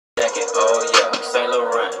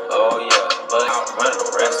Run up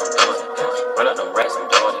them racks, I'm doing it. Run up them racks, I'm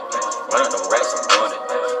doing it. Run up them racks, I'm doing it.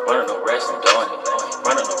 Run up them racks, I'm doing it.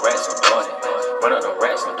 Run up them racks, I'm doing it. Run up them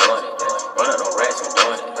racks, I'm doing it. Run up them racks, I'm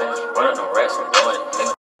doing it. Run up them racks, I'm doing it.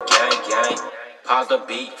 Nigga, gang, gang. Pause the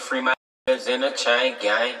beat, free my niggas in the chain,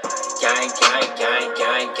 gang. Gang, gang, gang,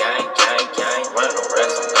 gang, gang, gang, gang. Run up them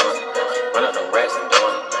racks, I'm doing it. Run up them racks, I'm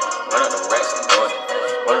doing it. Run up them racks, I'm doing it.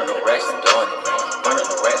 Run up them racks, I'm doing it. Run up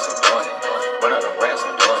them racks, I'm doing it. Run up them racks,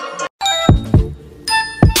 I'm doing it.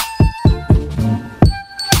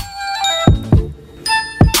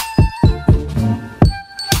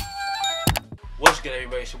 What's good,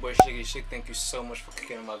 everybody? It's your boy Shiggy. Thank you so much for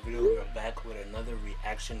clicking on my video. We're back with another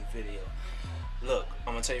reaction video. Look,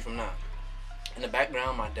 I'm gonna tell you from now. In the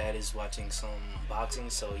background, my dad is watching some boxing,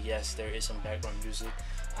 so yes, there is some background music.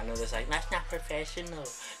 I know that's like, that's not professional.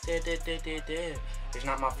 It's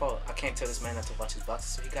not my fault. I can't tell this man not to watch his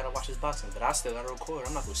boxing, so he gotta watch his boxing. But I still gotta record.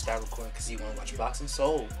 I'm not gonna start recording because he wanna watch boxing.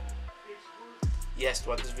 So yes,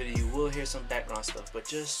 throughout this video you will hear some background stuff, but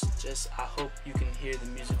just I hope you can hear the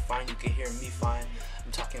music fine, you can hear me fine.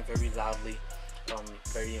 I'm talking very loudly,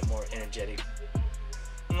 very more energetic.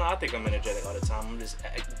 No, I think I'm energetic all the time. I'm just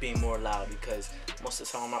being more loud because most of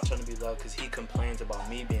the time I'm not trying to be loud because he complains about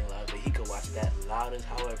me being loud, but he could watch that loud as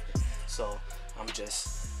however. So I'm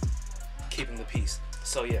just keeping the peace.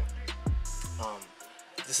 So yeah,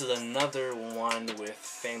 this is another one with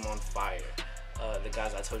Fame on Fire. The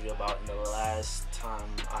guys I told you about in the last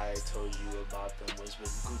time I told you about them was with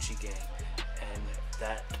Gucci Gang, and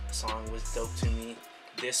that song was dope to me.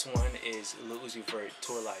 This one is Lil Uzi Vert,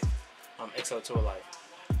 Tour Life, XL Tour Life.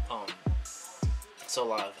 So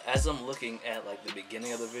live. As I'm looking at like the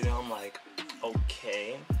beginning of the video, I'm like,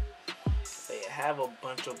 okay, they have a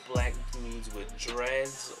bunch of black dudes with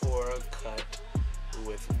dreads or a cut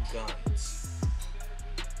with guns.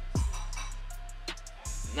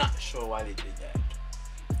 Not sure why they did that,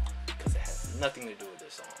 because it has nothing to do with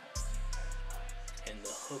this song. And the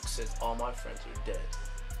hook says all my friends are dead,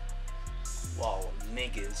 while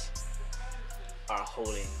niggas are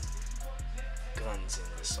holding guns in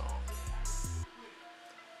the song.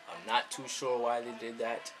 I'm not too sure why they did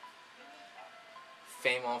that.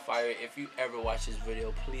 Fame on Fire, if you ever watch this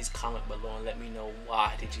video, please comment below and let me know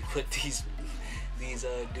why did you put these dudes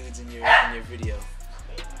in your video.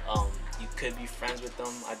 You could be friends with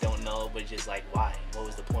them, I don't know, but just like, why? What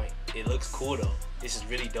was the point? It looks cool though. This is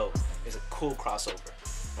really dope. It's a cool crossover.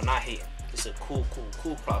 I'm not hating. It's a cool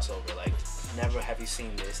crossover. Like, never have you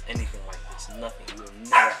seen this, anything like this. Nothing. You have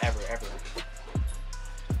never, ever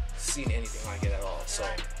seen anything like it at all. So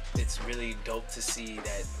it's really dope to see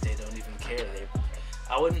that they don't even care.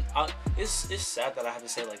 It's sad that I have to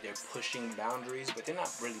say like they're pushing boundaries, but they're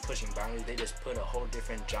not really pushing boundaries. They just put a whole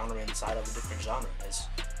different genre inside of a different genre.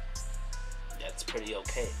 That's pretty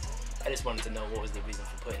okay. I just wanted to know what was the reason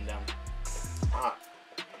for putting them.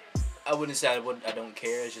 I wouldn't say I don't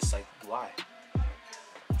care. It's just like, why?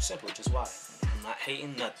 Simple, just why. I'm not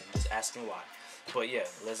hating nothing, just asking why. But yeah,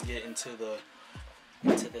 let's get into the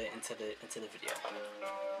video.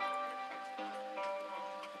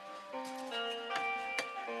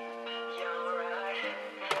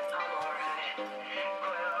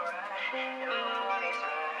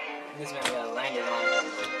 This man got landed on.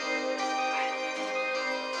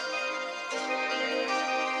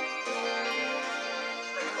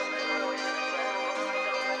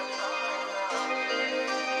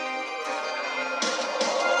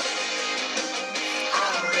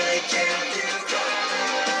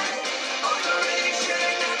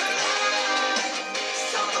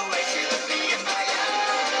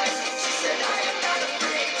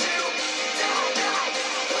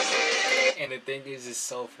 And the thing is, it's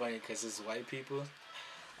so funny because it's white people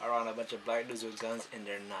around a bunch of black dudes with guns and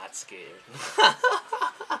they're not scared.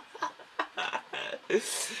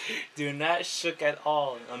 They're not shook at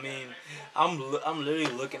all. I mean, I'm literally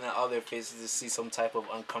looking at all their faces to see some type of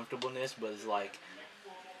uncomfortableness, but it's like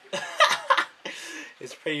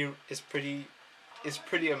it's pretty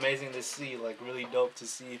amazing to see. Like, really dope to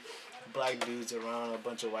see black dudes around a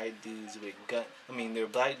bunch of white dudes with guns. I mean, they're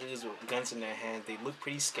black dudes with guns in their hands. They look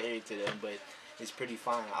pretty scary to them, but it's pretty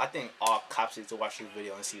fine. I think all cops need to watch this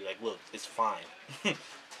video and see, like, look, it's fine.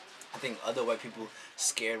 I think other white people,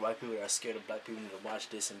 scared white people that are scared of black people, need to watch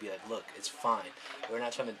this and be like, look, it's fine. We're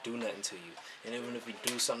not trying to do nothing to you. And even if we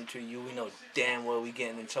do something to you, we know damn well we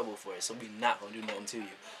getting in trouble for it. So we not going to do nothing to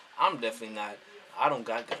you. I'm definitely not. I don't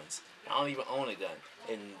got guns. I don't even own a gun.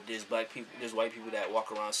 And there's white people that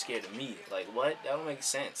walk around scared of me. Like, what? That don't make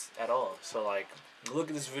sense at all. So, like, look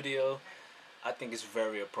at this video. I think it's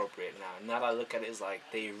very appropriate now. Now that I look at it, it's like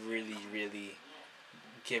they really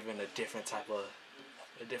giving a different type of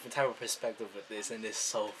a different type of perspective with this, and it's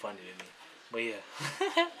so funny to me. But yeah.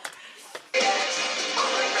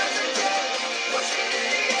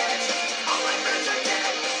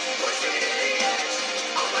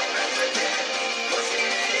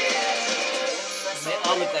 They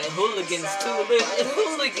all look like hooligans too. Look,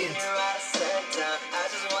 hooligans.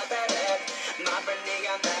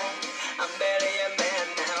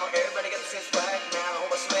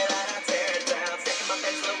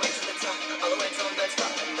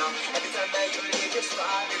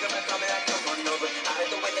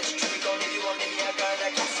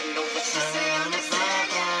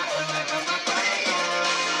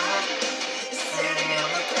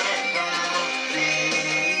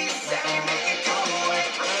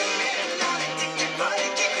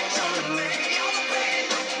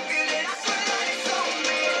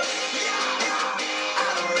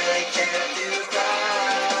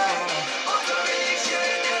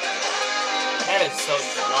 That is so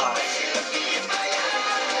dry.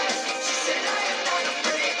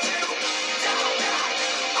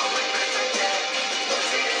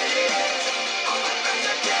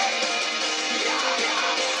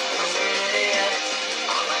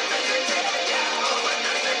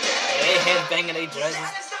 They head banging their dresses.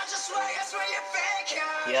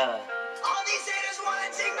 Yeah. All these haters wanna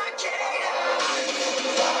take my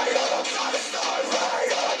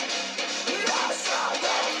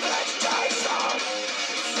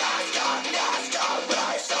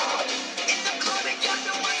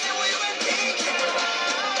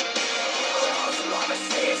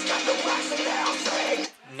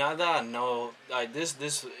Now that I know, like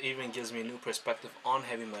this even gives me a new perspective on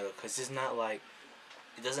heavy metal, because it's not like,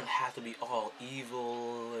 it doesn't have to be all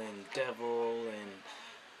evil and devil and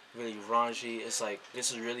really raunchy. It's like,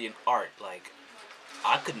 this is really an art. Like,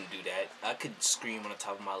 I couldn't do that. I could scream on the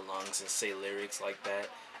top of my lungs and say lyrics like that.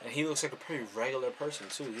 And he looks like a pretty regular person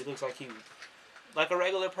too. He looks like like a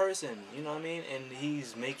regular person, you know what I mean? And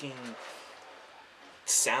he's making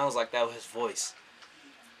sounds like that with his voice.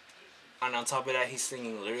 And on top of that, he's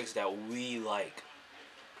singing lyrics that we like.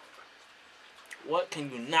 What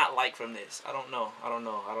can you not like from this? I don't know.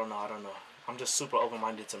 I'm just super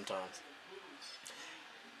open-minded sometimes.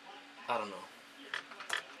 I don't know.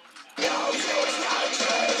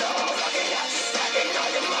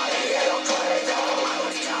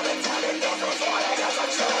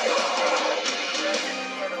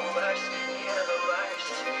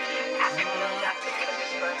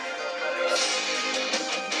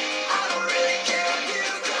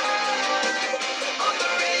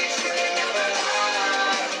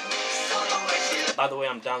 By the way,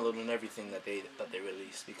 I'm downloading everything that they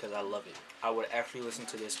release because I love it. I would actually listen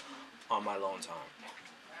to this on my alone time.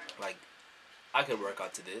 Like, I could work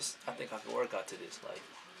out to this. I think I could work out to this. Like,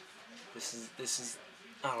 this is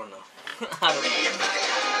I don't know. I don't know.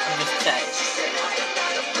 I'm just chatting.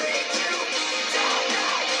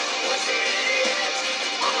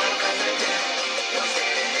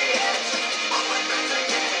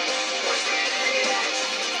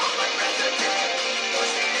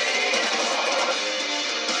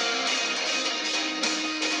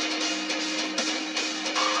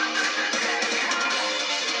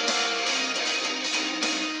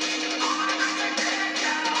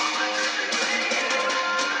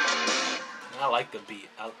 I like the beat.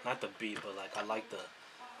 Not the beat, but like I like the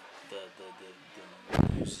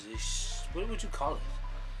music. What would you call it?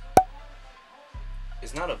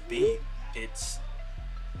 It's not a beat. It's,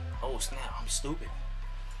 oh snap! I'm stupid.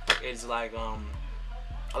 It's like I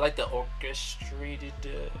like the orchestrated.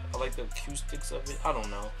 I like the acoustics of it. I don't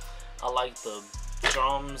know. I like the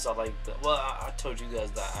drums. I like the. Well, I told you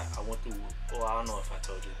guys that I went through. Well, I don't know if I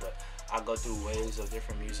told you, but I go through waves of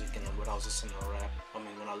different music, and when I was listening to rap, when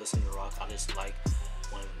I listen to rock, I just like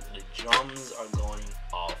when the drums are going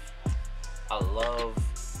off.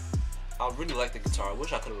 I really like the guitar. I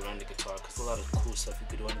wish I could have learned the guitar, because a lot of cool stuff you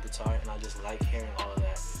could do on the guitar, and I just like hearing all of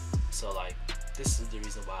that. So like, this is the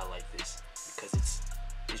reason why I like this, because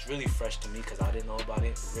it's really fresh to me, because I didn't know about it.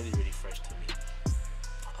 It's really fresh to me.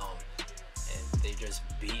 And they just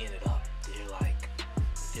beating it up.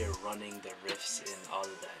 They're running the riffs and all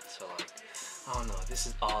of that. So like, I don't know, this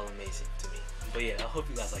is all amazing to me. But yeah, I hope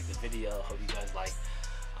you guys like the video. I hope you guys like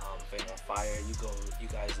Fame on Fire. You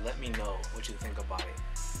guys let me know what you think about it.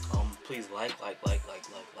 Please like,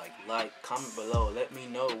 comment below. Let me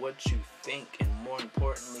know what you think, and more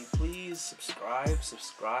importantly, please subscribe.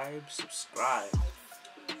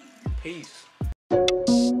 Peace.